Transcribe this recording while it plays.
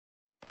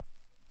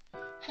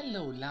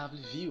Hello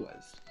lovely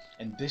viewers,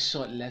 in this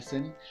short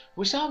lesson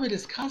we shall be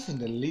discussing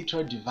the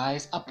literary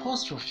device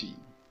apostrophe.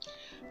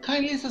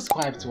 Kindly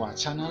subscribe to our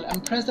channel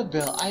and press the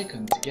bell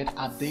icon to get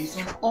updates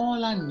on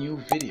all our new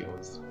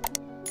videos.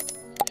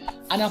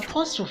 An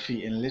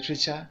apostrophe in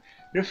literature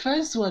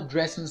refers to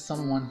addressing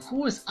someone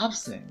who is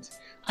absent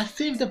as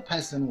if the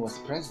person was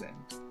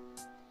present.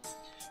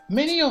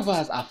 Many of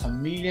us are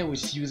familiar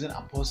with using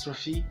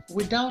apostrophe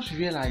without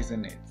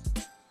realizing it.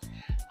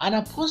 An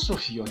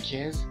apostrophe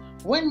occurs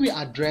when we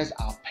address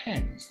our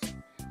pens,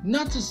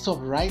 not to stop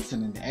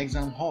writing in the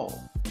exam hall,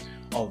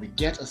 or we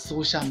get a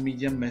social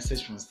media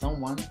message from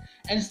someone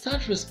and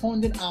start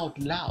responding out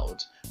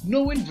loud,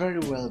 knowing very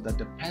well that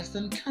the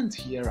person can't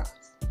hear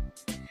us.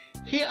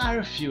 Here are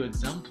a few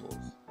examples.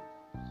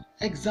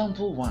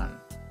 Example 1.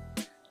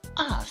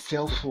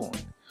 Cell phone,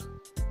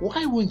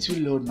 why won't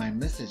you load my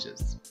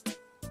messages?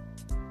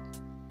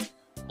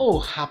 Oh,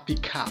 happy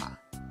car,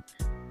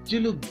 you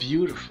look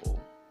beautiful.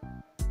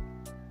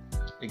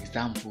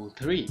 Example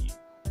 3.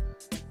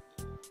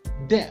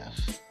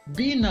 Deaf,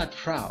 be not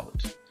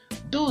proud,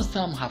 though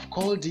some have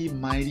called thee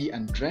mighty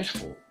and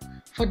dreadful,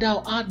 for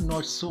thou art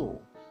not so,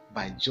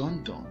 by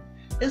John Donne,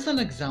 is an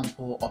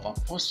example of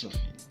apostrophe.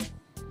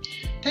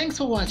 Thanks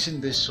for watching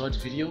this short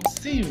video.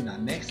 See you in our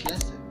next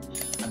lesson.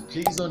 And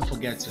please don't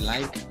forget to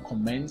like,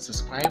 comment,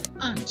 subscribe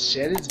and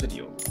share this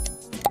video.